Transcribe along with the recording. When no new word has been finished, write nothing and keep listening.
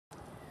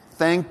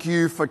Thank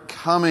you for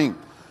coming.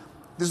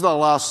 This is our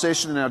last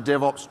session in our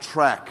DevOps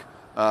track.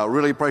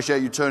 Really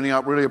appreciate you turning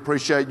up, really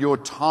appreciate your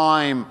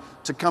time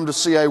to come to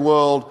CA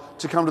World,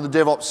 to come to the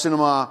DevOps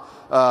Cinema,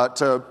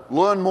 to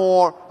learn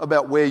more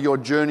about where your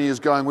journey is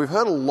going. We've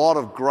heard a lot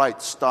of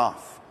great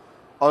stuff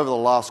over the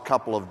last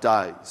couple of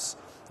days.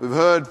 We've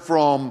heard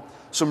from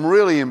some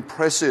really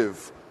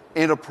impressive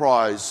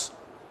enterprise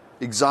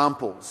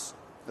examples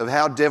of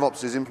how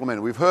DevOps is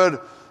implemented. We've heard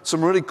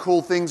some really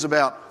cool things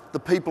about the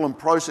people and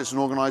process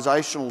and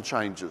organisational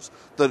changes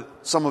that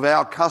some of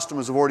our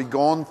customers have already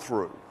gone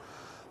through.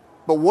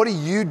 But what do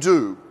you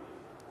do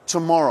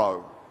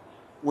tomorrow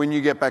when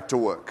you get back to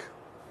work?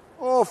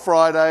 Or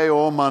Friday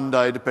or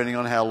Monday, depending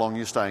on how long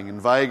you're staying in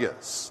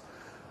Vegas.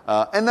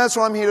 And that's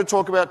what I'm here to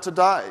talk about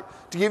today,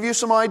 to give you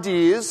some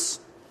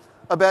ideas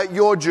about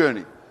your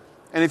journey.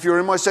 And if you were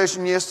in my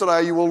session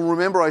yesterday, you will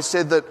remember I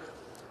said that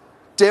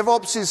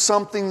DevOps is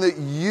something that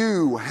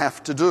you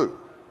have to do.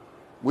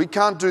 We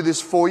can't do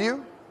this for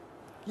you.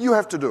 You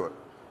have to do it.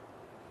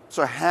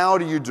 So how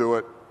do you do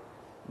it?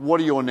 What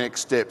are your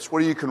next steps?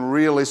 What you can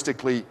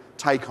realistically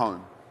take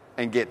home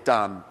and get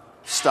done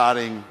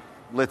starting,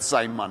 let's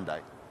say,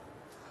 Monday?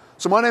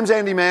 So my name's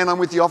Andi Mann. I'm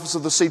with the Office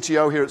of the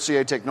CTO here at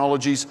CA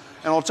Technologies,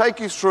 and I'll take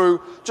you through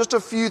just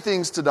a few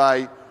things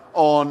today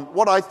on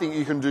what I think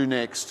you can do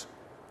next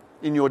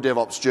in your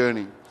DevOps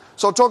journey.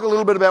 So I'll talk a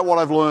little bit about what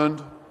I've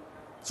learned.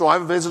 So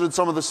I've visited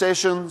some of the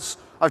sessions.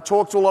 I've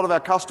talked to a lot of our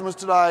customers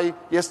today,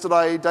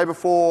 yesterday, day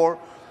before.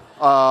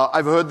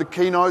 I've heard the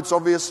keynotes,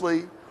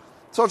 obviously.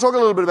 So I'll talk a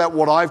little bit about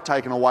what I've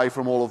taken away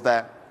from all of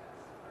that.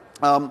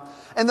 And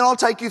then I'll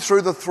take you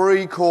through the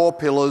three core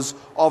pillars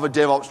of a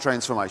DevOps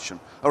transformation,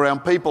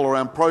 around people,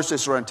 around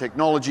process, around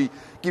technology,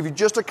 give you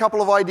just a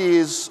couple of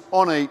ideas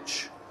on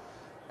each,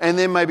 and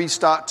then maybe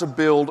start to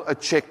build a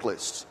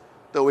checklist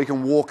that we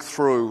can walk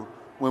through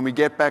when we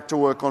get back to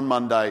work on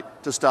Monday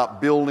to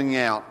start building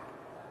out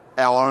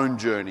our own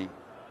journey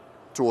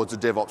towards a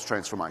DevOps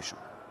transformation.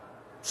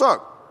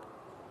 So,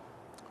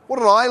 what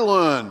did I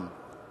learn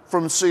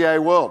from CA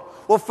World?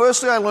 Well,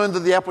 firstly, I learned that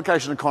the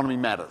application economy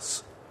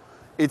matters.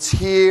 It's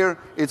here,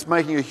 it's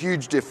making a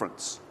huge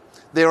difference.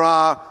 There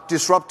are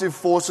disruptive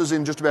forces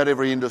in just about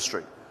every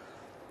industry.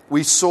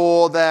 We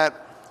saw that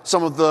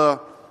some of the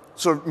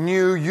sort of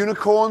new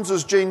unicorns,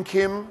 as Gene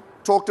Kim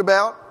talked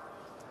about,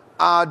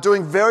 are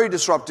doing very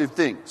disruptive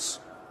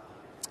things.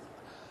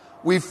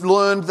 We've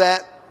learned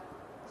that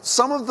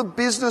some of the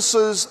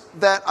businesses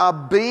that are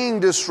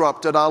being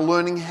disrupted are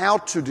learning how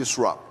to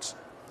disrupt.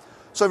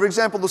 So, for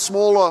example, the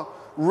smaller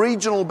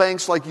regional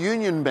banks like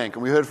Union Bank,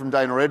 and we heard from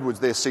Dana Edwards,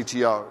 their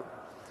CTO,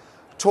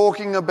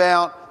 talking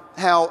about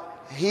how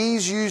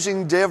he's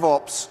using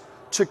DevOps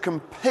to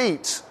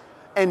compete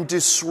and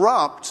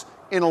disrupt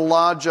in a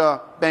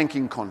larger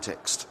banking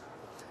context,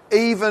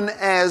 even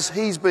as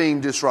he's being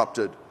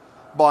disrupted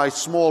by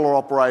smaller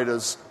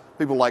operators,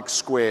 people like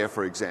Square,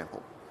 for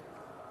example.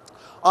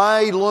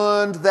 I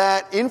learned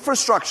that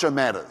infrastructure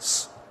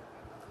matters.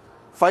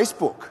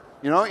 Facebook,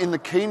 in the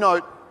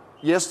keynote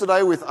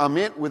yesterday with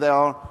Amit, with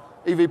our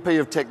EVP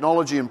of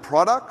Technology and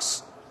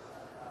Products,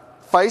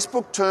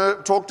 Facebook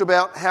talked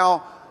about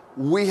how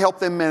we help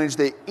them manage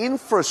their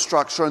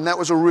infrastructure, and that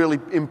was a really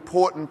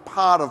important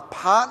part of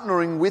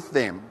partnering with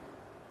them.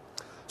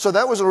 So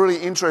that was a really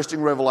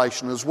interesting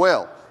revelation as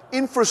well.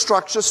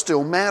 Infrastructure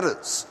still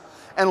matters.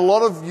 And a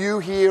lot of you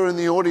here in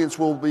the audience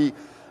will be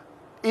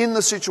in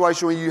the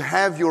situation where you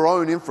have your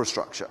own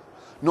infrastructure.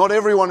 Not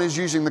everyone is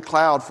using the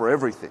cloud for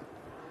everything.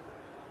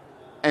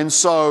 And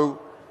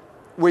so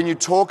when you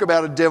talk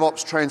about a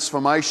DevOps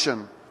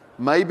transformation,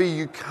 maybe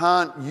you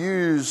can't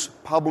use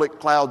public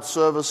cloud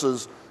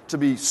services to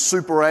be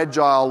super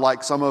agile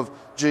like some of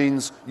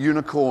Gene's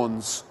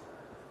unicorns.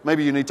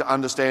 Maybe you need to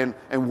understand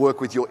and work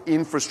with your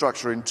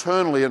infrastructure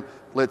internally, and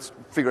let's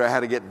figure out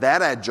how to get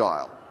that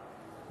agile.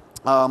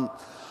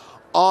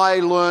 I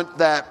learnt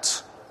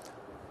that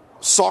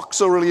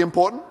socks are really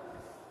important.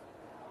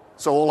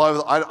 So all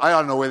over, I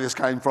don't know where this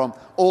came from,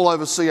 all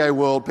over CA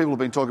World, people have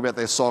been talking about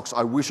their socks.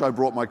 I wish I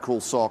brought my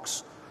cool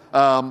socks.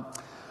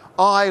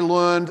 I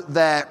learned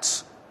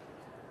that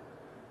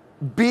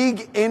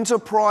big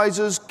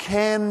enterprises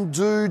can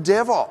do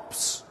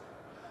DevOps.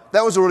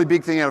 That was a really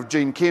big thing out of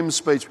Gene Kim's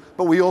speech,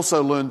 but we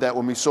also learned that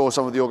when we saw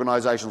some of the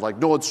organisations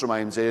like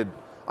Nordstrom,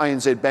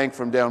 ANZ Bank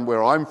from down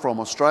where I'm from,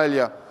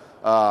 Australia.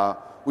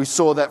 We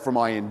saw that from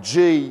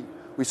ING.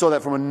 We saw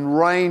that from a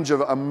range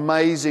of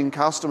amazing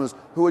customers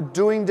who are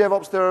doing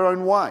DevOps their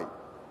own way.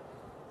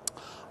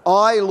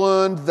 I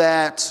learned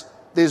that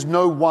there's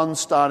no one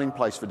starting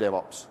place for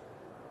DevOps.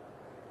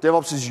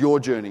 DevOps is your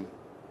journey.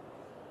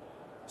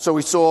 So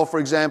we saw, for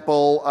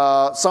example,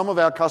 some of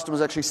our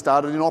customers actually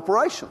started in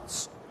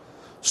operations,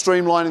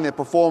 streamlining their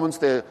performance,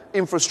 their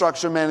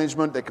infrastructure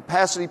management, their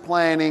capacity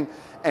planning,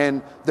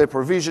 and their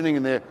provisioning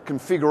and their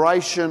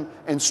configuration,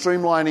 and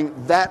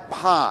streamlining that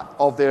part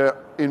of their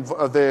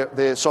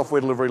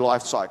software delivery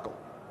lifecycle.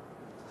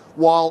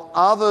 While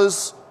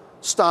others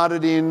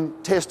started in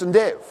test and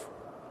dev.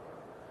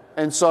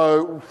 And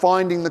so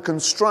finding the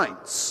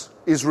constraints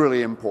is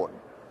really important.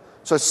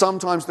 So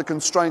sometimes the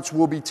constraints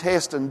will be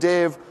test and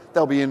dev.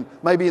 They'll be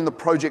maybe in the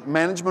project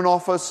management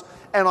office.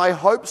 And I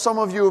hope some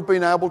of you have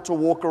been able to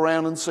walk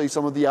around and see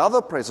some of the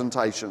other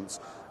presentations,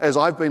 as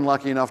I've been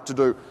lucky enough to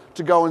do,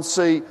 to go and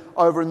see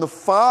over in the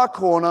far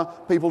corner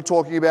people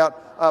talking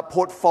about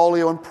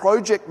portfolio and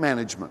project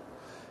management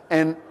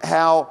and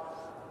how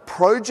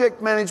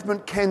project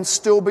management can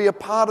still be a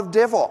part of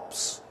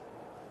DevOps.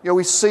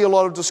 We see a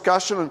lot of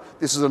discussion, and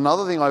this is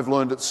another thing I've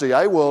learned at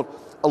CA World.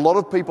 A lot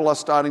of people are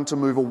starting to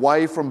move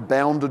away from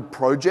bounded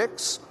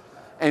projects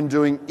and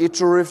doing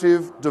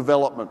iterative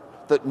development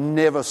that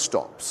never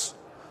stops.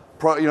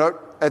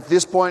 At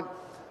this point,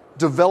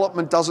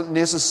 development doesn't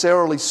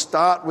necessarily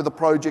start with a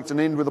project and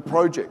end with a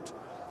project.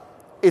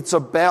 It's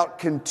about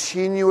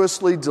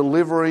continuously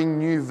delivering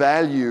new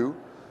value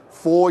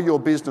for your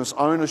business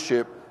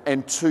ownership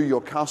and to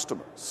your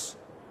customers.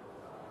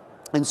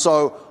 And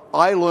so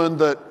I learned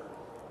that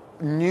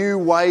new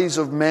ways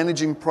of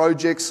managing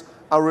projects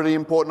are really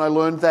important. I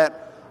learned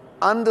that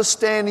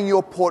understanding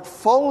your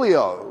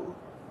portfolio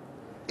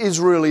is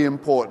really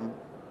important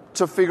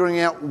to figuring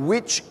out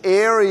which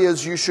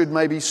areas you should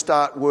maybe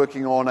start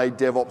working on a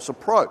DevOps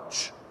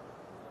approach.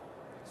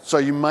 So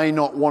you may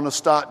not want to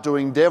start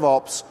doing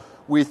DevOps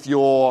with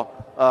your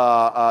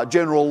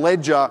general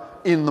ledger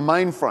in the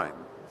mainframe,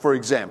 for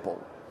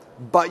example.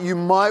 But you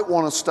might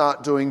want to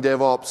start doing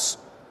DevOps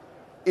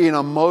in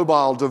a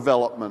mobile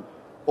development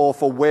or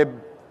for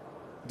web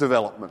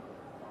development.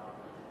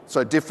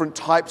 So different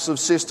types of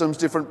systems,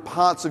 different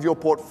parts of your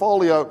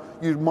portfolio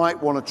you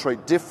might want to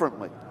treat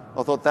differently.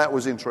 I thought that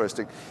was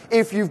interesting.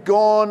 If you've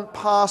gone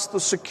past the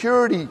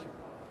security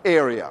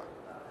area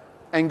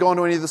and gone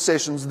to any of the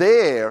sessions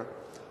there,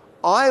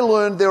 I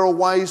learned there are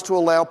ways to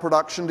allow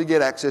production to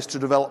get access to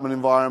development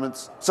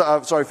environments.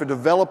 For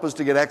developers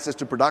to get access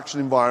to production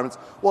environments.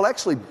 Well,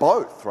 actually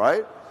both,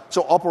 right?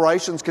 So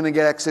operations can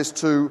get access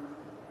to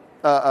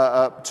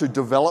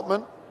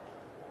development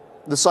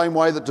the same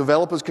way that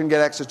developers can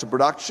get access to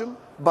production,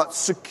 but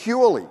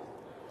securely.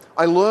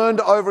 I learned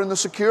over in the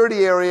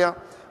security area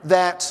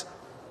that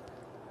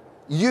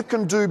you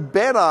can do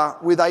better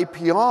with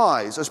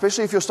APIs,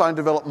 especially if you're starting to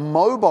develop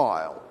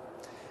mobile.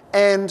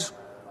 And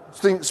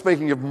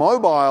speaking of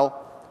mobile,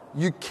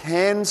 you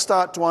can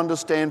start to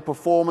understand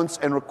performance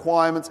and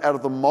requirements out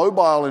of the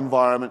mobile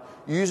environment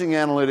using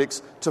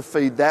analytics to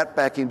feed that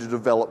back into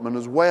development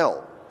as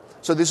well.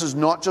 So this is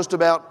not just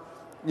about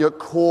your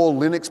core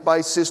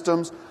Linux-based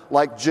systems.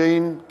 Like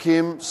Gene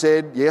Kim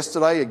said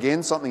yesterday,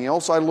 again, something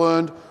else I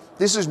learned,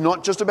 this is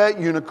not just about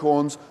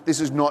unicorns, this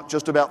is not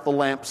just about the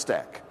LAMP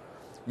stack.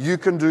 You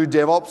can do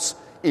DevOps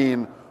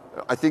in,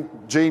 I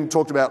think Gene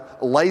talked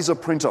about laser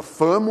printer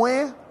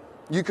firmware.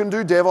 You can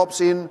do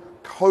DevOps in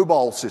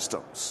COBOL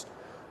systems.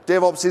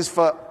 DevOps is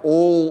for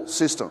all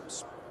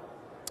systems.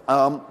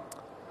 The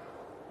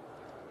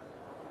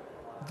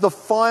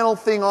final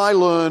thing I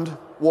learned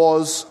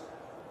was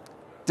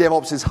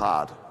DevOps is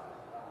hard.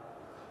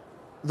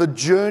 The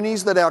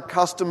journeys that our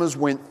customers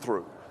went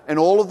through and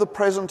all of the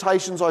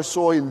presentations I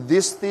saw in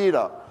this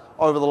theatre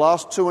over the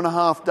last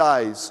 2.5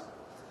 days,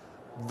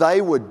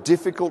 they were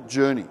difficult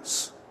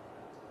journeys.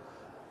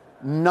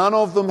 None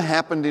of them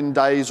happened in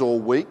days or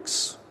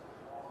weeks.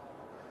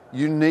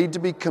 You need to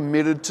be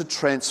committed to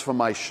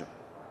transformation.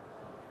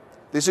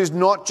 This is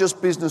not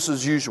just business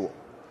as usual.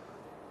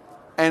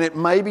 And it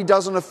maybe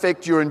doesn't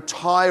affect your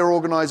entire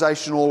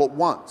organisation all at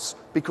once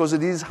because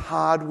it is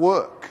hard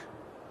work.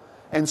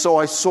 And so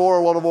I saw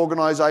a lot of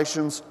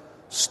organisations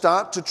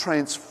start to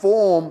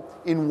transform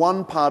in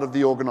one part of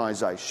the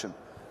organisation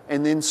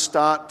and then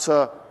start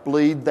to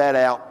bleed that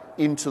out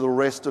into the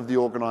rest of the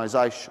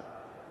organisation.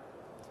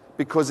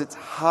 Because it's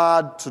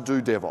hard to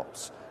do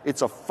DevOps.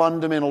 It's a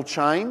fundamental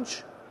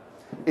change.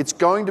 It's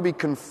going to be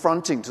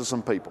confronting to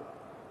some people.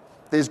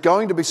 There's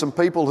going to be some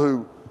people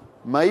who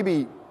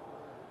maybe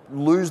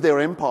lose their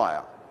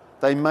empire.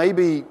 They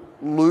maybe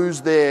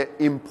lose their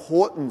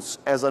importance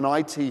as an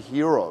IT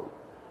hero.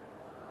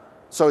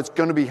 So it's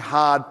going to be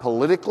hard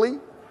politically.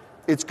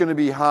 It's going to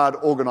be hard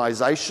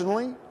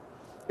organisationally.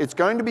 It's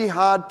going to be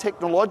hard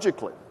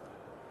technologically.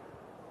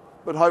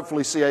 But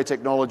hopefully CA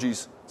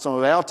Technologies, some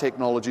of our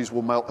technologies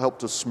will help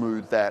to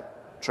smooth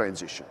that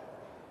transition.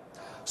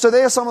 So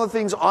there are some of the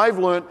things I've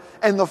learned.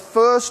 And the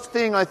first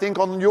thing I think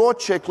on your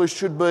checklist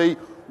should be,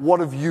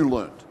 what have you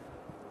learned?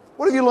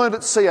 What have you learned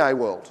at CA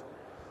World?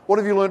 What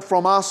have you learned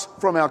from us,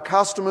 from our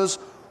customers?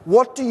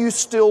 What do you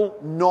still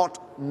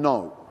not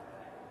know?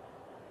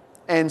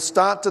 And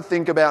start to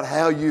think about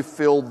how you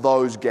fill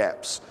those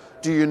gaps.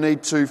 Do you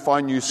need to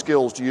find new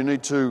skills? Do you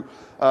need to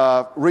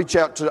reach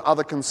out to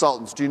other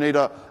consultants? Do you need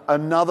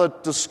another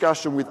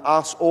discussion with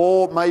us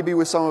or maybe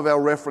with some of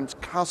our reference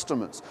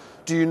customers?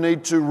 Do you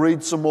need to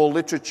read some more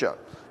literature?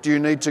 Do you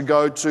need to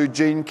go to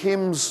Gene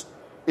Kim's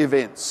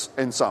events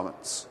and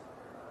summits?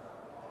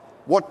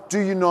 What do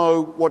you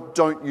know? What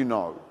don't you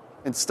know?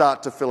 And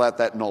start to fill out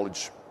that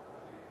knowledge.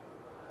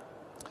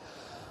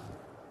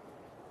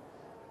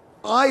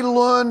 I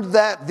learned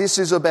that this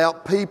is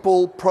about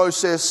people,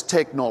 process,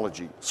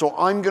 technology. So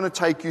I'm going to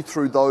take you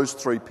through those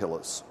 3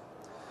 pillars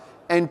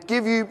and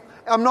give you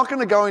I'm not going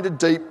to go into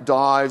deep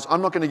dives.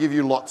 I'm not going to give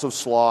you lots of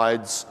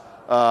slides.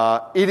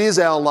 It is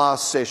our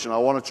last session. I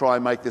want to try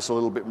and make this a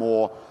little bit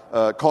more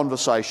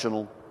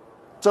conversational.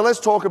 So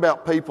let's talk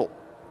about people.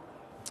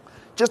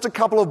 Just a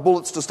couple of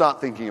bullets to start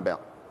thinking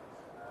about.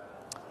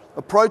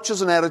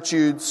 Approaches and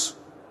attitudes,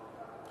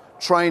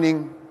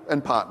 training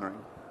and partnering.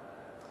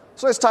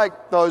 So let's take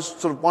those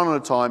sort of one at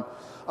a time.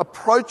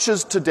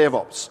 Approaches to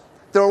DevOps.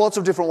 There are lots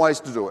of different ways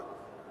to do it.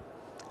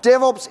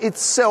 DevOps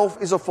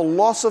itself is a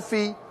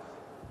philosophy,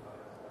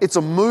 it's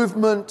a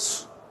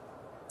movement,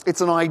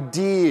 it's an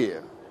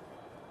idea.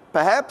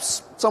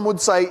 Perhaps some would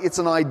say it's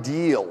an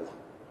ideal.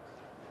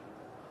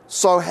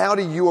 So how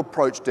do you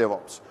approach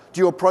DevOps? Do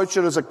you approach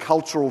it as a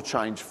cultural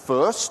change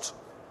first?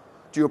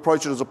 Do you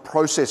approach it as a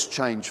process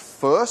change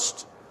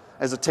first?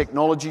 As a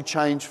technology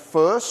change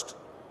first?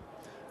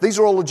 These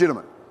are all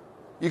legitimate.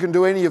 You can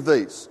do any of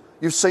these.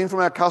 You've seen from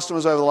our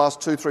customers over the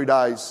last 2-3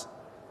 days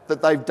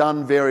that they've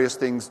done various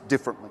things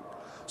differently.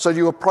 So do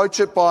you approach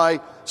it by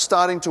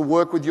starting to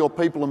work with your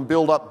people and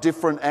build up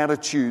different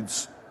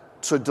attitudes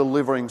to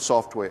delivering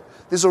software?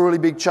 This is a really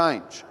big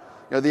change.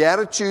 The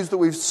attitudes that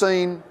we've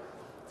seen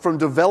from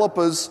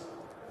developers,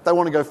 they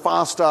want to go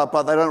faster,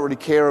 but they don't really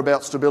care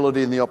about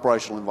stability in the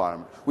operational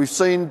environment. We've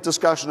seen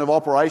discussion of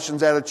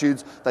operations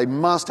attitudes. They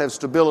must have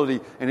stability,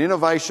 and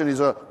innovation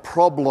is a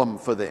problem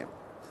for them.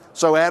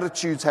 So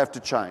attitudes have to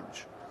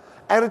change.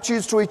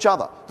 Attitudes to each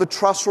other, the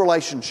trust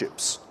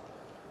relationships.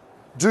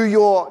 Do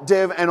your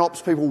dev and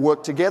ops people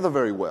work together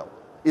very well?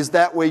 Is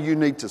that where you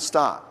need to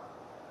start?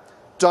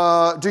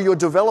 Do your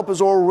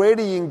developers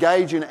already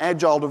engage in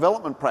agile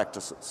development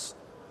practices?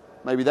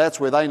 Maybe that's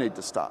where they need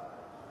to start.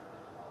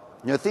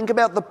 Think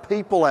about the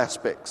people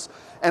aspects.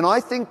 And I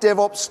think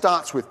DevOps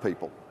starts with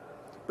people.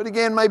 But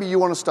again, maybe you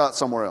want to start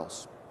somewhere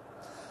else.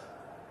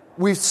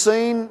 We've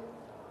seen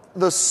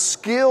the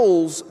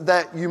skills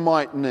that you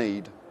might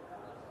need.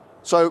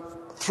 So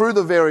through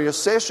the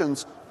various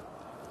sessions,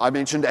 I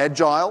mentioned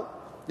agile,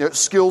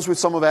 skills with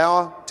some of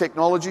our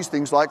technologies,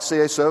 things like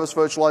CA service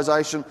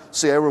virtualization,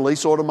 CA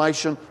release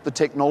automation, the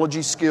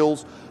technology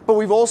skills. But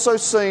we've also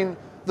seen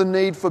the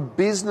need for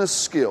business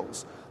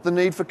skills, the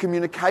need for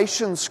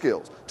communication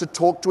skills, to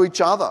talk to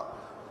each other.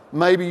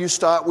 Maybe you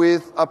start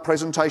with a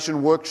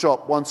presentation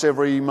workshop once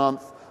every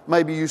month.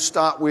 Maybe you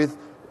start with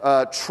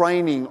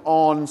training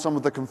on some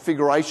of the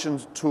configuration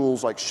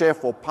tools like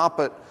Chef or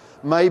Puppet.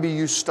 Maybe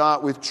you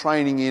start with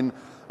training in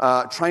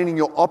training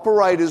your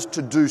operators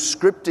to do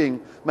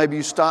scripting. Maybe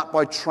you start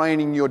by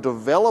training your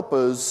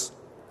developers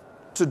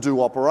to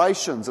do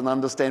operations and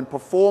understand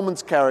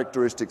performance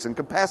characteristics and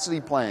capacity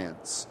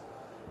plans.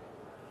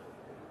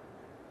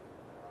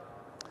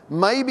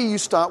 Maybe you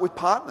start with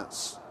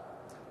partners.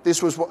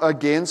 This was,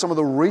 again, some of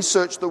the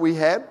research that we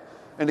had.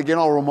 And again,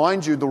 I'll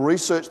remind you, the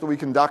research that we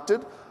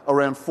conducted,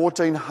 around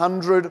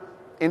 1,400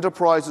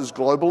 enterprises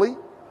globally,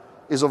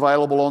 is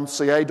available on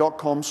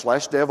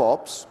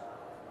ca.com/DevOps.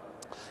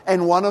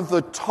 And one of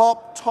the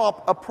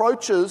top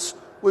approaches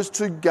was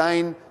to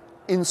gain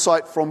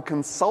insight from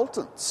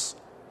consultants.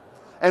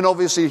 And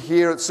obviously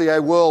here at CA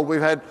World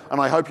we've had,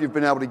 and I hope you've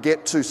been able to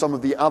get to some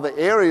of the other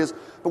areas,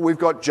 but we've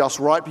got just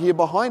right here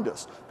behind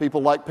us,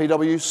 people like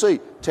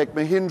PwC, Tech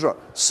Mahindra,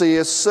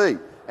 CSC,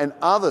 and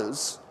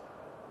others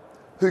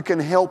who can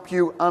help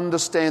you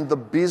understand the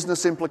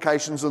business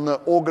implications and the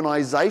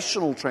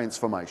organizational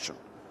transformation.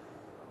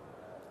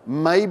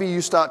 Maybe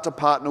you start to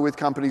partner with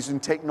companies in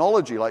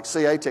technology like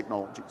CA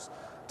Technologies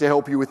to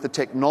help you with the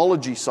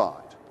technology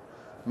side.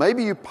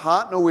 Maybe you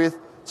partner with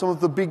some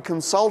of the big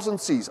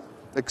consultancies,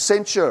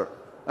 Accenture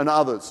and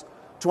others,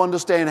 to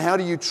understand how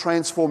do you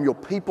transform your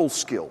people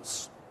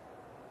skills.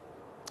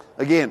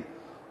 Again,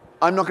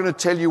 I'm not going to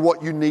tell you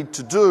what you need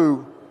to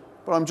do,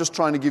 but I'm just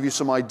trying to give you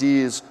some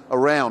ideas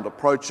around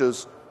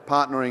approaches,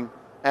 partnering,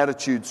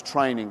 attitudes,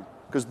 training,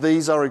 because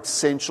these are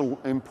essential,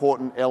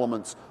 important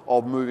elements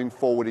of moving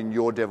forward in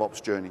your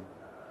DevOps journey.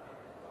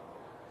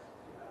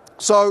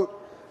 So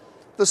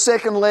the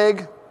second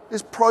leg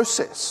is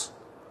process.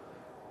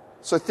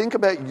 So think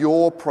about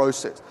your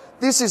process.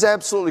 This is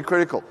absolutely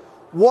critical.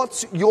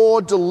 What's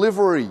your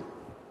delivery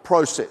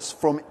process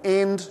from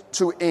end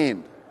to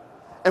end?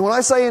 And when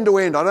I say end to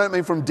end, I don't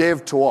mean from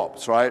dev to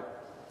ops, right?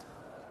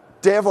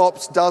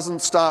 DevOps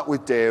doesn't start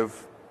with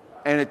dev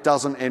and it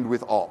doesn't end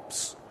with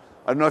ops.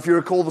 I don't know if you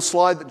recall the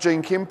slide that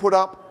Gene Kim put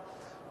up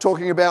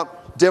talking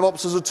about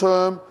DevOps as a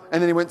term,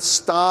 and then he went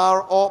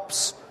star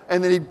ops,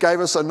 and then he gave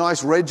us a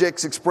nice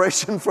regex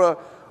expression for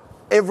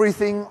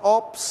everything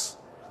ops.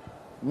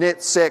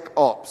 NetSec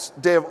ops,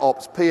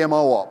 DevOps,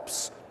 PMO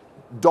ops,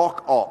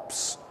 Doc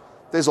ops.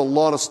 There's a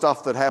lot of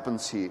stuff that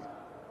happens here.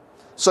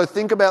 So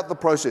think about the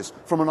process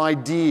from an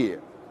idea.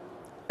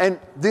 And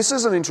this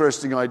is an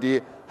interesting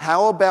idea.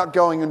 How about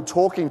going and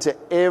talking to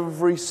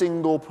every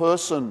single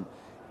person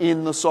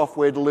in the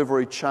software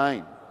delivery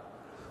chain?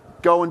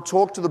 Go and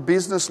talk to the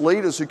business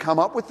leaders who come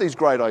up with these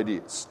great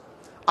ideas.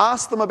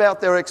 Ask them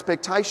about their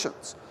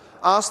expectations.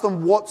 Ask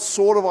them what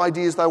sort of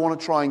ideas they want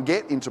to try and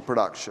get into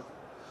production.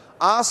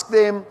 Ask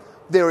them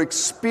their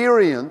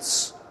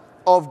experience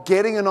of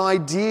getting an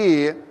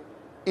idea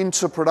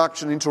into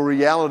production, into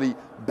reality,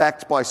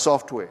 backed by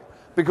software.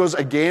 Because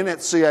again,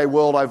 at CA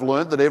World, I've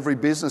learned that every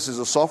business is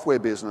a software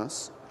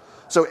business.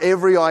 So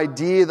every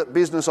idea that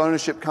business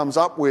ownership comes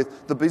up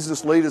with, the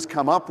business leaders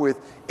come up with,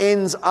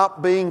 ends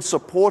up being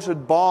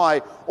supported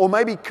by, or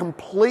maybe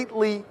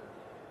completely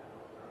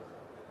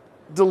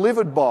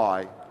delivered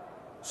by,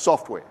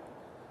 software.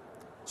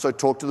 So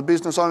talk to the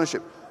business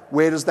ownership.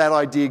 Where does that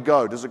idea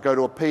go? Does it go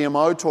to a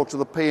PMO? Talk to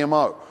the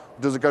PMO.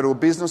 Does it go to a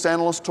business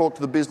analyst? Talk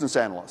to the business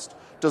analyst.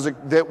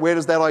 Where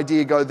does that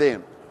idea go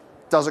then?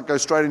 Does it go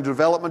straight into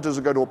development? Does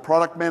it go to a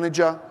product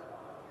manager?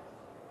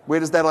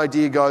 Where does that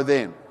idea go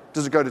then?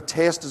 Does it go to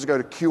test? Does it go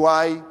to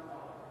QA?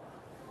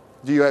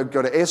 Do you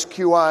go to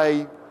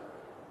SQA?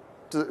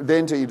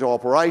 Then into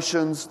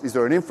operations? Is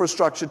there an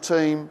infrastructure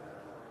team?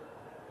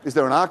 Is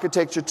there an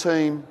architecture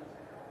team?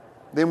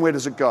 Then where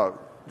does it go?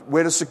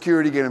 Where does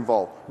security get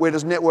involved? Where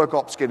does network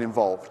ops get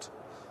involved?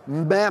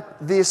 Map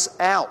this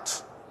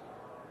out.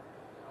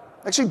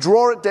 Actually,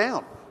 draw it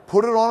down.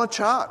 Put it on a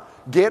chart.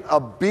 Get a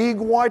big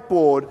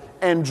whiteboard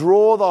and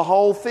draw the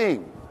whole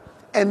thing.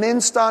 And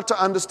then start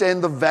to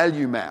understand the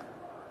value map.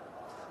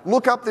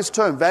 Look up this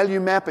term, value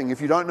mapping, if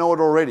you don't know it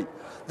already.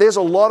 There's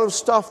a lot of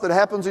stuff that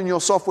happens in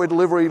your software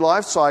delivery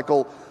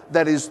lifecycle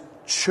that is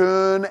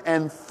churn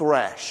and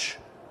thrash.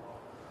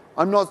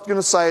 I'm not going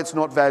to say it's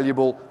not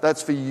valuable.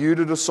 That's for you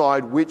to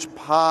decide which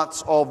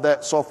parts of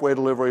that software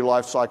delivery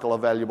lifecycle are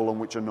valuable and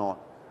which are not.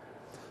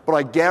 But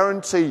I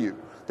guarantee you,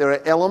 there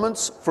are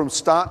elements from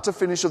start to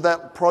finish of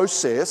that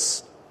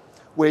process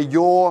where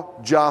you're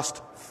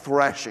just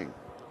thrashing.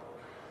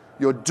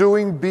 You're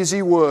doing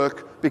busy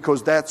work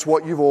because that's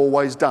what you've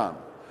always done.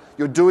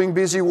 You're doing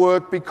busy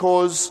work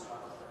because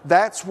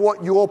that's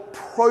what your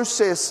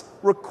process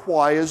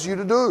requires you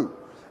to do.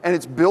 And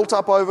it's built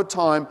up over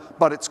time,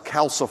 but it's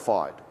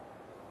calcified.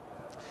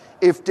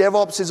 If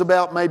DevOps is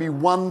about maybe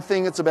one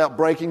thing, it's about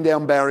breaking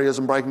down barriers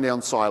and breaking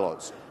down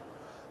silos.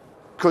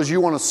 Because you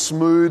want to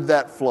smooth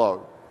that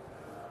flow.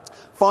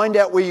 Find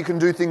out where you can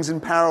do things in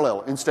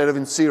parallel instead of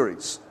in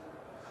series.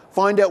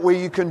 Find out where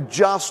you can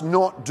just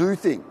not do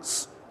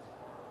things.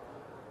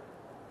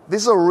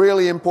 This is a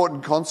really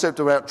important concept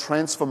about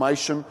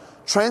transformation.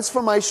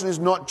 Transformation is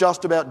not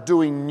just about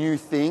doing new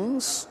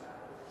things.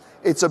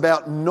 It's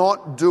about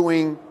not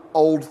doing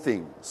old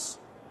things.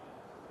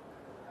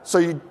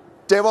 So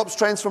DevOps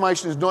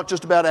transformation is not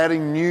just about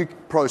adding new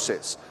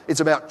process. It's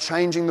about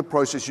changing the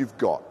process you've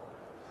got.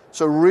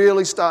 So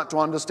really start to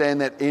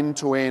understand that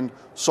end-to-end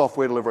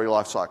software delivery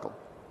lifecycle.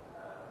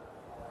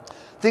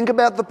 Think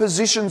about the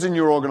positions in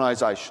your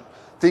organization.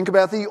 Think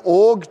about the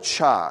org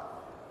chart.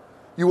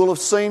 You will have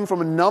seen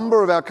from a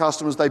number of our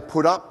customers, they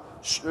put up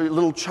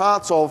little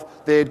charts of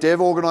their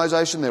dev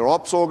organization, their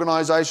ops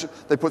organization.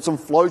 They put some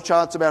flow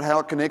charts about how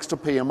it connects to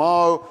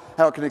PMO,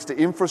 how it connects to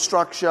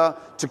infrastructure,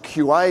 to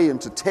QA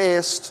and to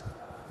test.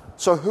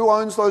 So who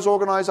owns those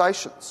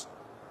organizations?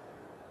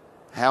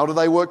 How do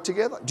they work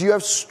together? Do you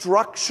have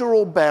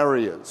structural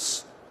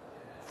barriers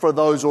for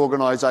those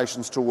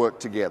organizations to work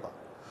together?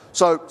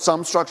 So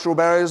some structural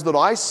barriers that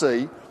I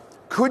see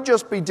could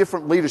just be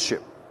different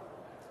leadership.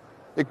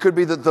 It could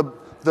be that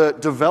the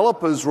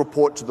developers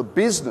report to the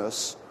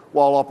business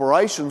while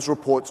operations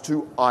reports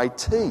to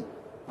IT.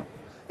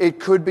 It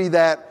could be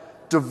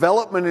that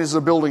development is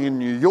a building in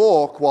New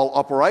York while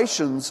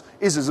operations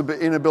is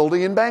in a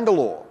building in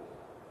Bangalore.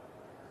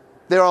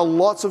 There are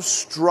lots of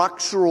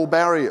structural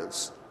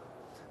barriers.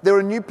 There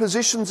are new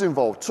positions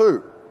involved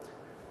too.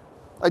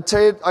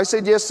 I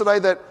said yesterday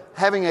that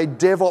having a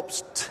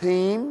DevOps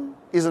team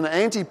is an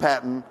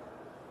anti-pattern,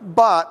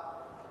 but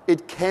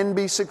it can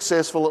be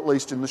successful at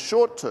least in the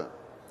short term.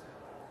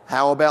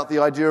 How about the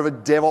idea of a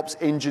DevOps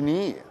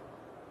engineer?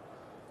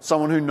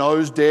 Someone who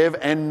knows dev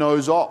and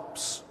knows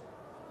ops.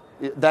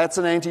 That's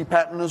an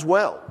anti-pattern as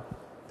well.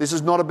 This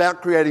is not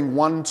about creating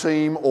one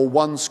team or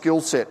one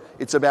skill set.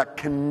 It's about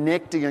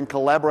connecting and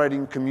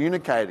collaborating,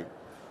 communicating.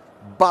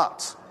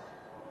 But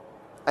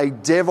a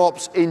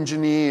DevOps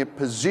engineer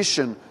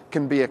position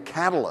can be a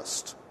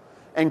catalyst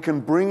and can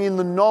bring in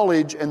the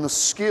knowledge and the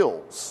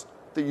skills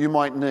that you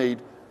might need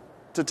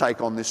to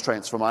take on this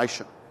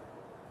transformation.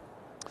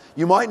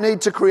 You might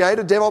need to create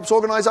a DevOps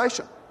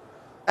organization,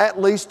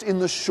 at least in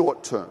the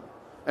short term.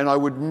 And I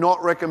would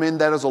not recommend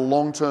that as a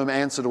long-term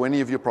answer to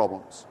any of your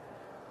problems.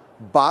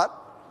 But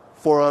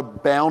for a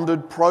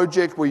bounded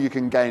project where you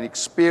can gain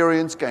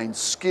experience, gain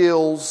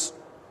skills,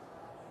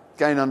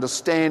 gain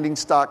understanding,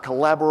 start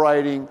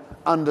collaborating,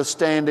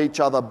 understand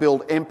each other,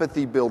 build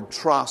empathy, build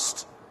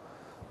trust,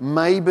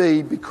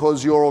 maybe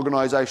because your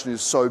organization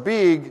is so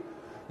big,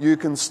 you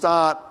can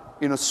start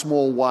in a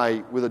small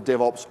way with a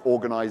DevOps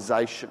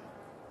organization.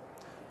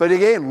 But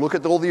again, look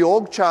at all the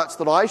org charts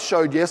that I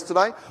showed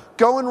yesterday.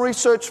 Go and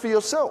research for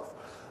yourself.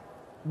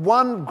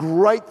 One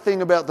great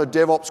thing about the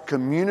DevOps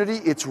community,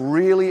 it's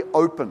really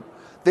open.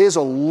 There's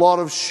a lot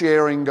of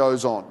sharing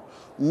goes on.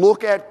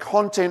 Look at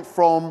content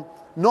from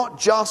not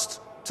just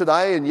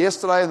today and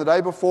yesterday and the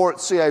day before at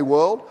CA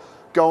World.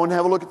 Go and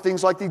have a look at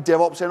things like the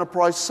DevOps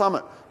Enterprise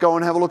Summit. Go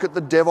and have a look at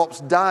the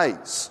DevOps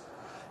Days.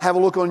 Have a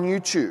look on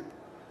YouTube.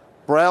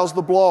 Browse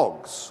the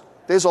blogs.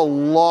 There's a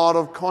lot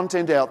of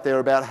content out there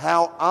about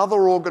how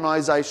other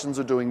organizations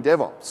are doing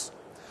DevOps.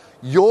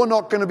 You're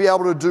not going to be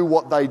able to do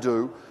what they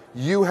do.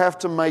 You have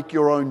to make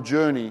your own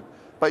journey,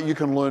 but you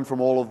can learn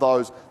from all of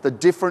those. The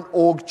different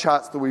org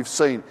charts that we've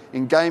seen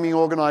in gaming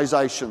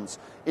organizations,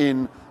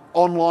 in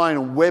online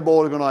and web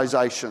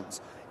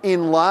organizations,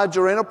 in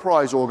larger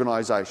enterprise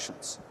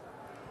organizations.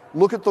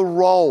 Look at the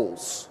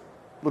roles.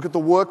 Look at the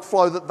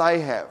workflow that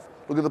they have.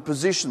 Look at the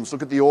positions.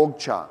 Look at the org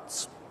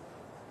charts.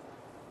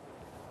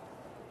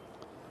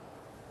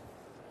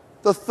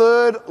 The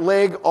third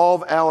leg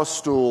of our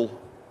stool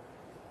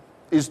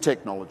is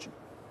technology.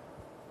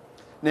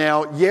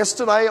 Now,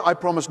 yesterday I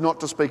promised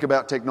not to speak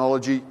about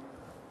technology.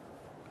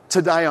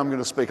 Today I'm going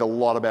to speak a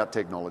lot about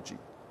technology.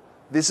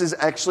 This is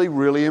actually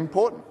really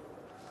important.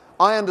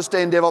 I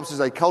understand DevOps is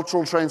a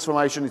cultural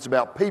transformation. It's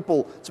about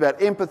people, it's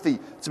about empathy,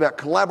 it's about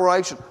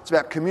collaboration, it's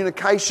about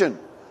communication.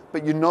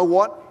 But you know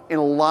what? In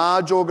a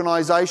large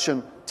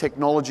organization,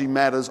 technology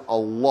matters a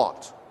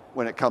lot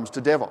when it comes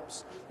to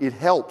DevOps. It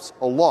helps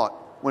a lot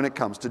when it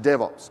comes to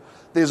DevOps.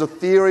 There's a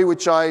theory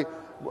which I,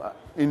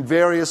 in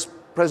various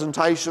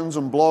presentations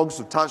and blogs,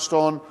 have touched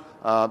on.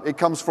 It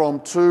comes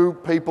from two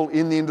people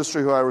in the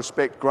industry who I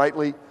respect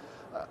greatly.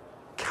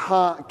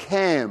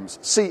 CAMS,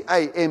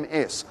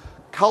 C-A-M-S,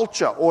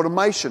 culture,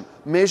 automation,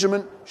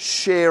 measurement,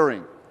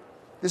 sharing.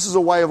 This is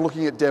a way of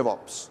looking at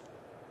DevOps.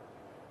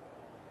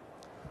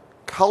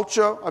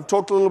 Culture, I've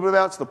talked a little bit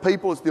about. It's the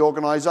people, it's the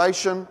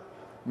organization.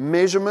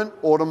 Measurement,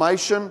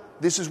 automation,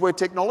 this is where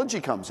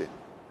technology comes in.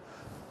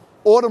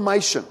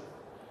 Automation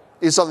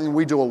is something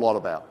we do a lot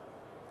about.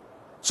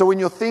 So when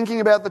you're thinking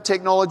about the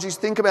technologies,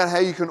 think about how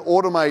you can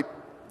automate,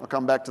 I'll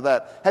come back to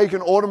that, how you can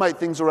automate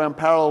things around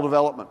parallel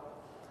development.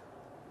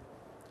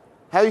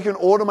 How you can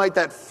automate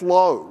that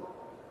flow.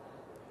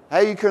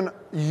 How you can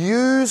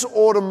use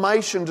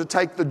automation to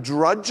take the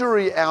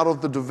drudgery out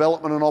of the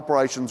development and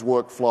operations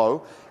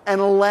workflow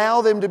and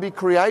allow them to be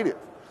creative.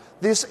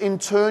 This in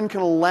turn can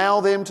allow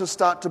them to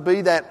start to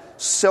be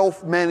that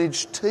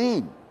self-managed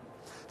team.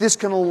 This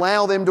can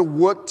allow them to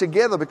work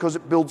together because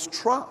it builds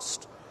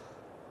trust.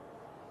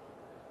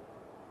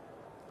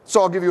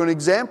 So I'll give you an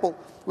example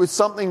with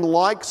something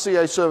like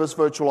CA service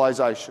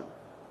virtualization.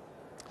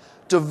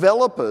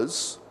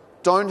 Developers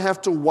don't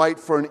have to wait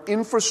for an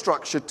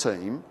infrastructure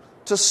team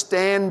to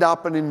stand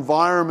up an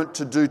environment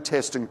to do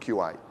test and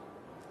QA.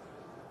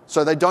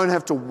 So they don't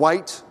have to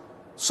wait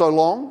so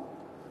long.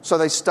 So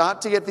they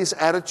start to get this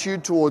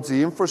attitude towards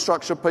the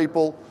infrastructure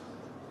people.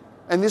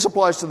 And this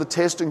applies to the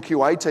test and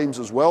QA teams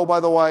as well, by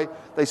the way.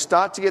 They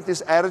start to get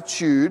this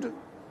attitude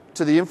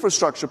to the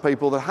infrastructure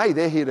people that, hey,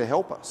 they're here to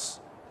help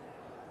us.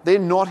 They're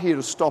not here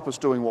to stop us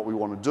doing what we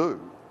want to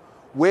do.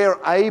 We're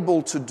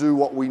able to do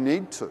what we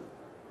need to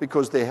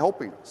because they're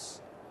helping us.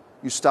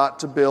 You start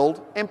to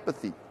build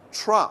empathy,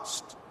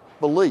 trust,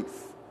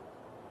 belief.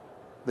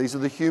 These are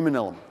the human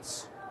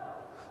elements.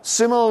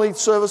 Similarly,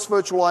 service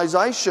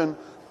virtualization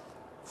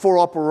for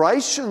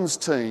operations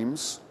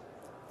teams,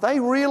 they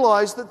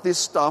realize that this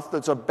stuff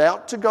that's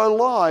about to go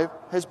live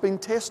has been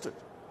tested.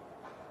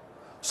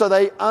 So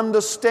they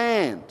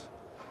understand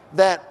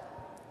that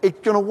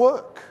it's going to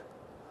work.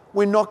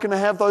 We're not going to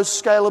have those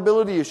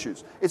scalability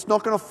issues. It's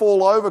not going to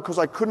fall over because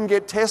I couldn't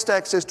get test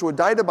access to a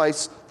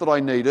database that I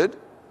needed,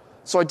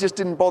 so I just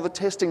didn't bother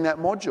testing that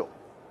module.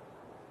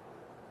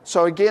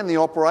 So again, the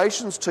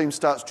operations team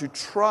starts to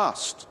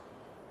trust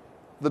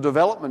the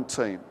development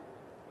team.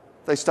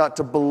 They start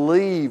to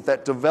believe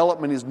that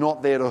development is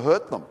not there to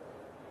hurt them.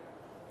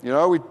 You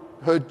know, we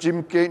heard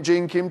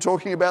Gene Kim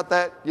talking about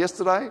that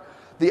yesterday.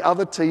 The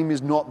other team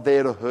is not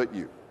there to hurt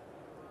you.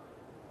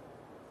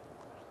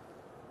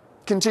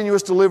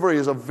 Continuous delivery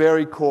is a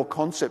very core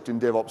concept in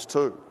DevOps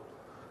too.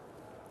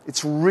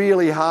 It's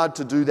really hard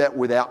to do that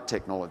without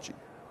technology.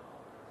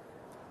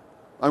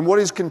 And what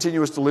is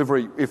continuous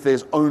delivery if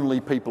there's only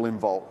people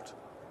involved?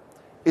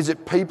 Is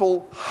it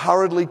people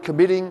hurriedly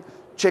committing,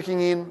 checking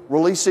in,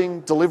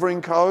 releasing,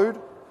 delivering code?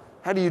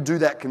 How do you do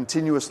that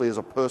continuously as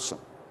a person?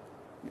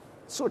 You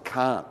sort of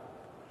can't.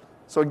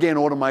 So again,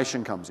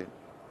 automation comes in.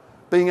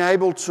 Being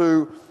able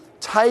to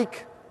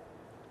take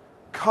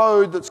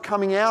code that's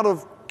coming out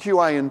of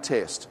QA and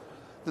test,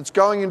 that's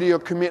going into your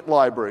commit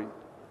library,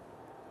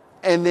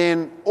 and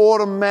then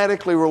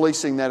automatically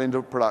releasing that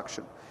into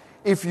production.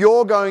 If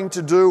you're going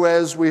to do,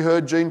 as we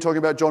heard Gene talking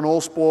about John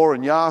Allspore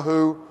and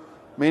Yahoo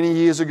many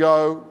years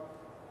ago,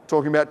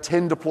 talking about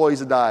 10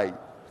 deploys a day,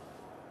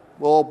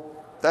 well,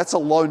 that's a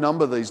low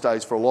number these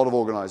days for a lot of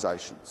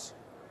organizations.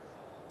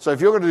 So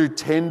if you're going to do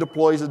 10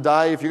 deploys a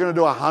day, if you're going to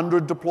do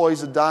 100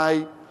 deploys a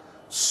day,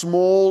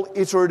 small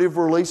iterative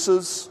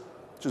releases,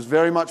 which is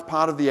very much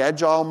part of the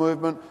agile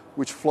movement,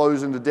 which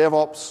flows into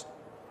DevOps,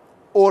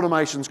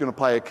 automation is going to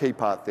play a key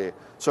part there.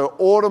 So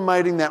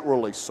automating that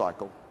release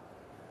cycle.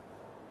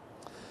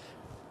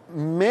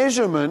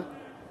 Measurement,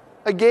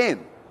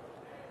 again,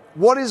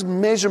 what is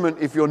measurement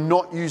if you're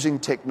not using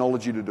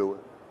technology to do it?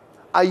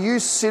 Are you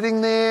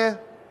sitting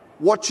there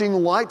watching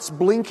lights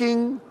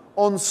blinking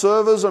on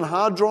servers and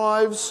hard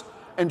drives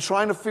and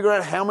trying to figure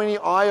out how many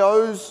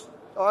IOs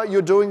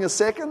you're doing a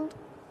second?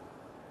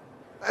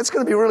 That's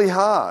going to be really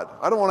hard.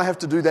 I don't want to have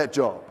to do that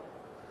job.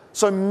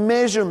 So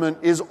measurement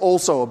is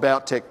also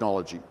about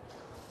technology.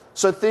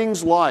 So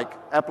things like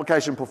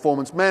application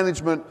performance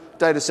management,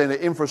 data center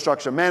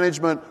infrastructure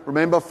management.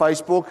 Remember,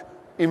 Facebook,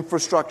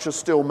 infrastructure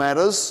still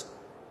matters.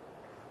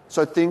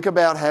 So think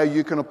about how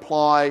you can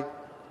apply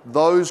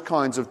those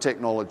kinds of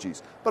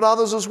technologies. But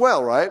others as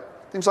well, right?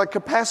 Things like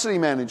capacity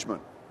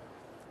management,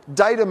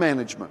 data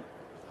management,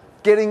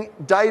 getting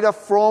data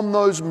from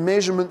those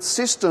measurement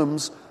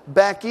systems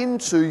back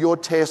into your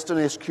test and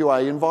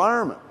SQA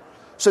environment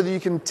so that you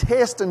can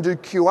test and do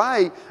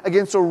QA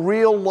against a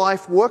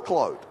real-life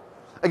workload,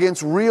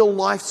 against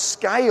real-life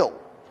scale.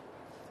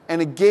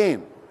 And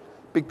again,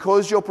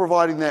 because you're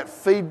providing that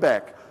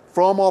feedback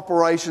from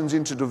operations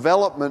into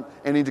development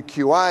and into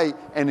QA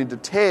and into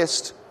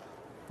test,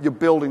 you're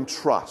building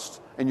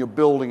trust and you're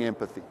building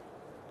empathy.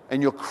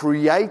 And you're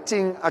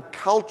creating a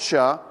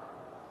culture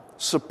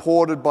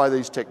supported by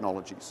these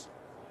technologies.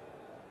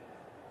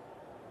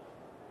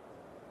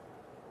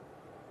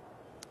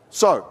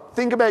 So,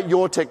 think about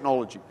your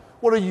technology.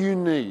 What do you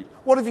need?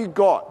 What have you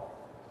got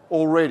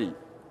already?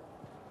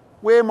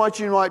 Where might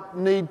you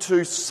need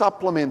to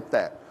supplement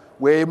that?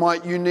 Where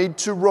might you need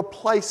to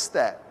replace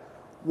that?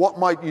 What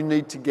might you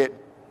need to get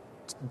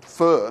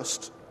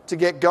first to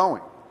get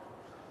going?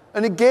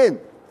 And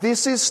again,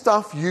 this is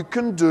stuff you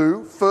can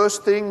do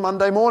first thing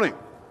Monday morning.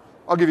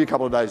 I'll give you a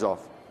couple of days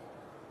off.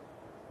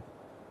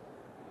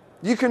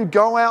 You can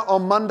go out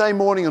on Monday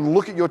morning and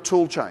look at your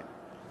tool chain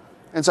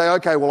and say,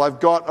 okay, well, I've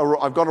got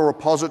a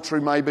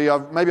repository maybe.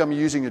 Maybe I'm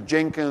using a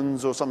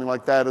Jenkins or something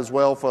like that as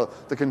well for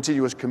the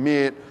continuous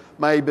commit.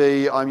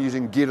 Maybe I'm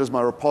using Git as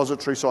my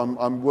repository, so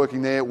I'm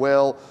working there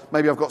well.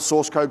 Maybe I've got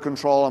source code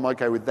control. I'm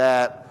okay with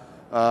that.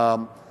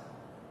 But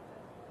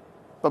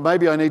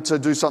maybe I need to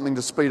do something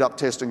to speed up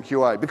test and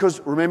QA. Because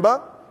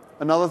remember,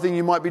 another thing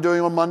you might be doing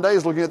on Monday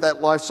is looking at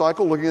that life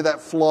cycle, looking at that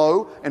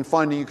flow and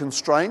finding your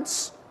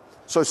constraints.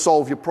 So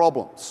solve your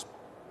problems.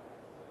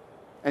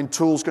 And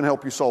tools can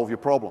help you solve your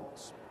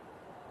problems.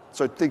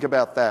 So think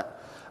about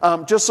that.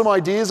 Just some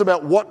ideas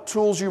about what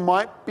tools you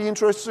might be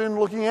interested in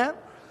looking at.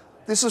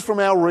 This is from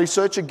our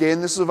research.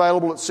 Again, this is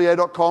available at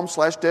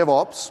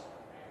ca.com/DevOps.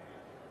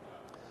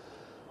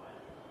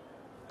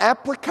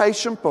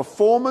 Application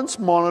performance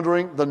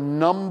monitoring, the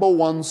number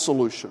one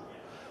solution.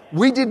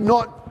 We did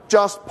not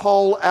just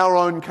poll our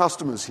own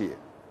customers here.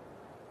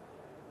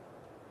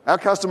 Our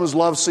customers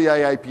love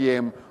CA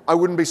APM. I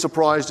wouldn't be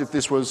surprised if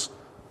this was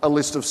a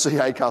list of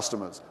CA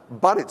customers,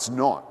 but it's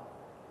not.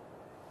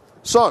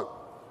 So,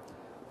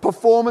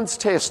 performance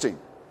testing.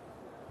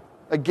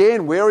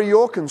 Again, where are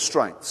your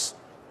constraints?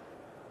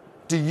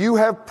 Do you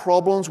have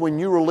problems when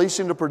you release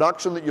into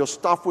production that your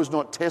stuff was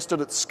not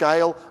tested at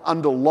scale,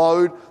 under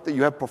load, that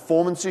you have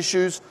performance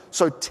issues?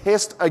 So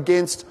test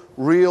against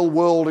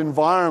real-world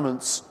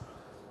environments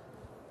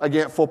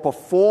again, for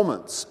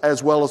performance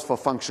as well as for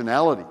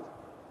functionality.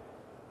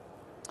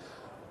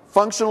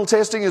 Functional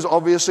testing is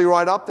obviously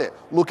right up there.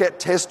 Look at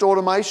test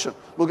automation.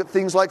 Look at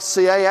things like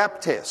CA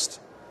app test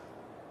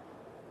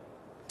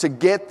to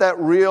get that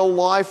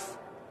real-life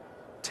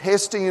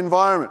testing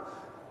environment.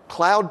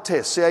 Cloud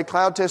test, CA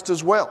cloud test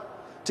as well,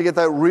 to get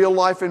that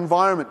real-life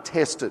environment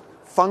tested,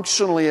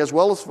 functionally as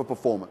well as for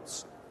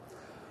performance.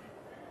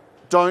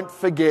 Don't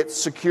forget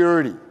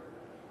security.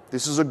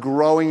 This is a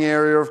growing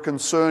area of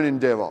concern in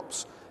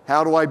DevOps.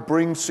 How do I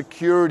bring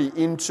security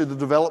into the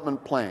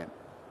development plan?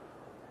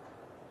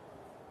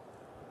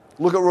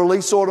 Look at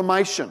release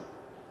automation.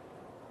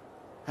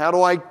 How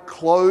do I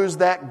close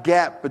that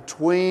gap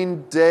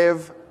between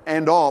dev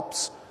and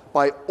ops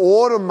by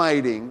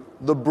automating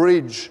the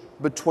bridge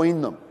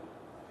between them?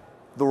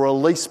 The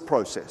release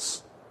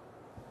process.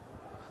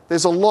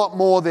 There's a lot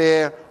more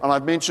there, and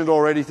I've mentioned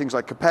already things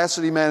like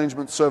capacity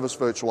management, service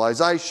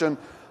virtualization,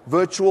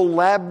 virtual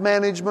lab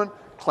management,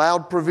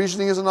 cloud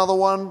provisioning is another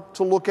one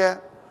to look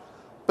at.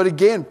 But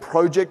again,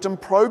 project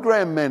and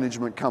program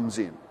management comes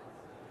in,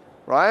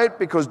 right?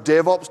 Because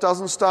DevOps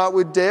doesn't start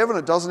with dev and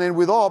it doesn't end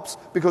with ops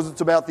because it's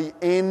about the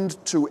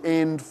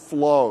end-to-end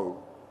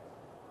flow.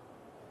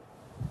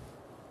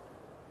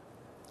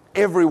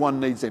 Everyone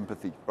needs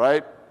empathy,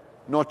 right?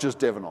 Not just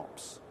dev and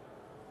ops.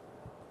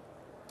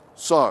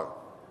 So,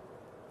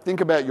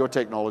 think about your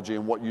technology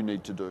and what you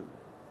need to do.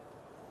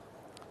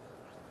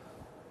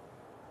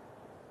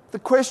 The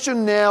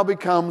question now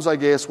becomes, I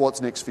guess,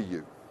 what's next for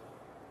you?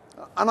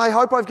 And I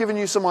hope I've given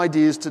you some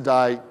ideas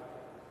today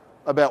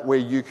about where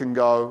you can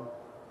go.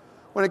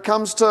 When it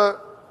comes to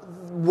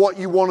what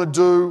you want to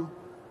do,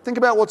 think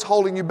about what's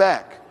holding you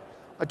back.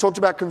 I talked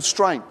about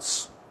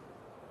constraints.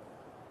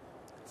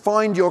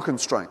 Find your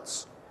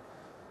constraints.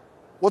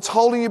 What's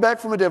holding you back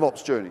from a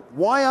DevOps journey?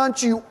 Why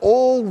aren't you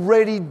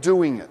already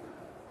doing it?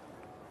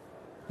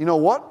 You know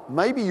what?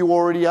 Maybe you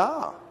already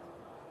are.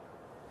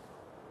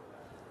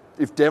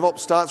 If DevOps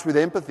starts with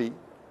empathy,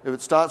 if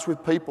it starts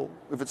with people,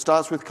 if it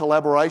starts with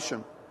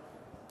collaboration,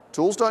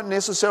 tools don't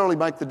necessarily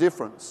make the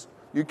difference.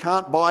 You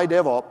can't buy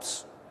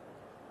DevOps.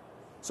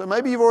 So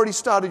maybe you've already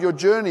started your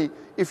journey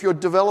if your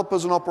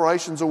developers and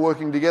operations are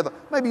working together.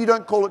 Maybe you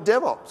don't call it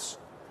DevOps.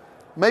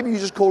 Maybe you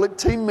just call it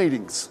team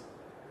meetings.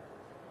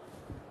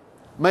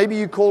 Maybe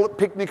you call it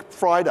Picnic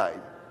Friday.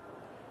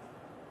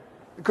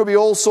 It could be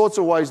all sorts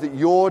of ways that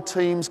your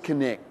teams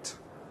connect.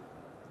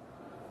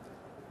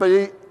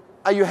 But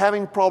are you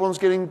having problems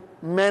getting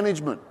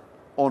management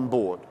on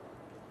board?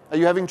 Are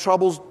you having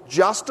troubles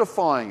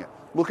justifying it?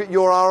 Look at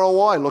your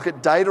ROI. Look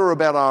at data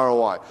about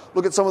ROI.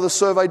 Look at some of the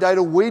survey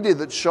data we did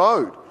that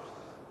showed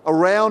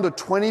around a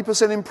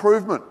 20%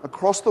 improvement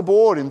across the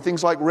board in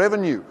things like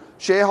revenue,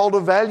 shareholder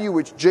value,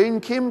 which Gene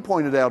Kim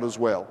pointed out as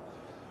well,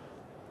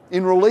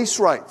 in release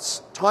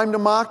rates, time to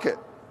market,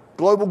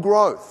 global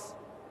growth,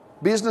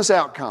 business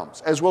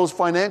outcomes, as well as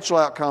financial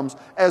outcomes,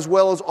 as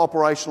well as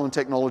operational and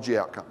technology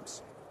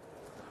outcomes.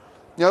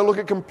 You know, look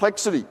at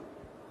complexity.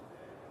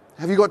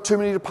 Have you got too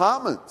many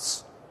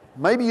departments?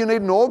 Maybe you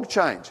need an org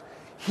change.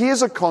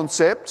 Here's a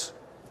concept.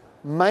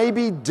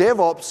 Maybe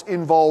DevOps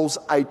involves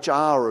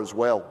HR as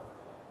well.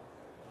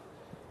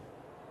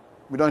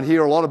 We don't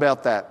hear a lot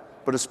about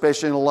that, but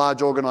especially in a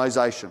large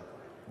organisation,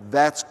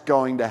 that's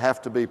going to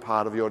have to be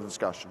part of your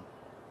discussion.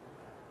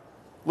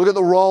 Look at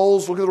the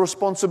roles, look at the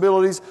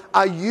responsibilities.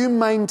 Are you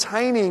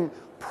maintaining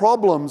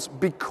problems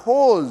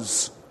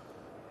because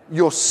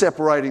you're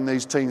separating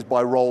these teams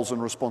by roles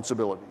and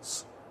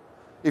responsibilities?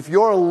 If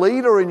you're a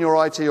leader in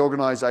your IT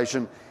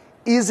organisation,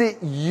 is it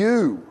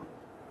you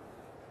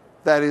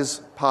that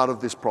is part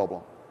of this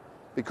problem?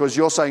 Because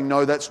you're saying,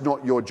 no, that's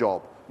not your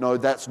job. No,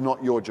 that's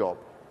not your job.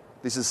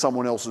 This is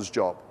someone else's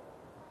job.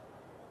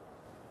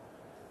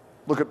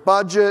 Look at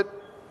budget,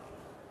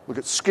 look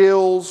at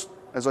skills.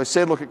 As I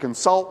said, look at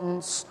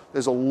consultants.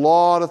 There's a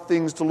lot of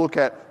things to look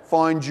at.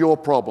 Find your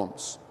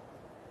problems.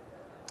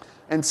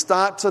 And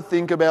start to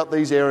think about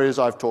these areas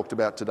I've talked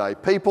about today.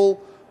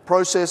 People,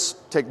 process,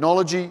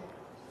 technology.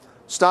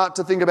 Start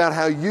to think about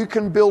how you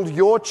can build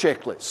your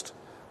checklist,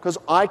 because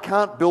I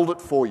can't build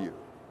it for you.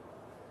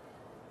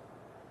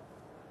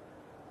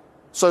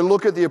 So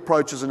look at the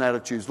approaches and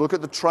attitudes. Look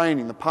at the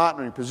training, the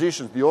partnering,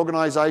 positions, the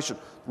organisation,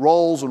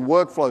 roles and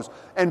workflows.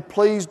 And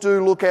please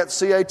do look at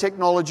CA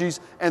Technologies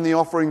and the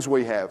offerings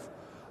we have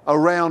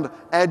around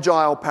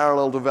agile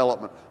parallel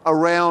development,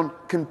 around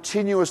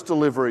continuous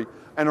delivery,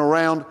 and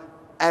around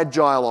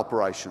agile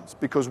operations,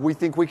 because we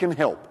think we can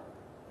help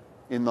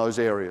in those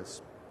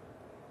areas.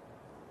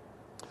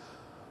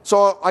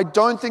 So I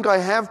don't think I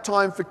have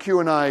time for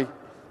Q&A,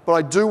 but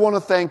I do want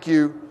to thank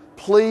you.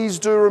 Please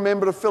do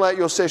remember to fill out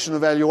your session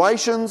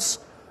evaluations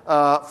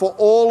for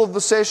all of the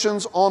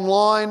sessions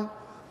online.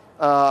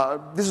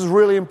 This is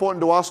really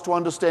important to us to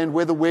understand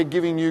whether we're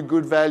giving you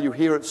good value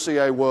here at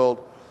CA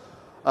World.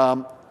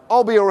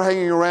 I'll be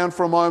hanging around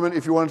for a moment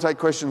if you want to take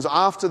questions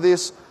after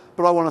this,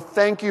 but I want to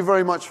thank you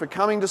very much for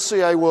coming to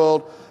CA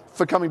World,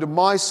 for coming to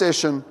my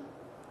session.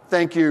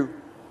 Thank you.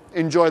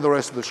 Enjoy the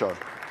rest of the show.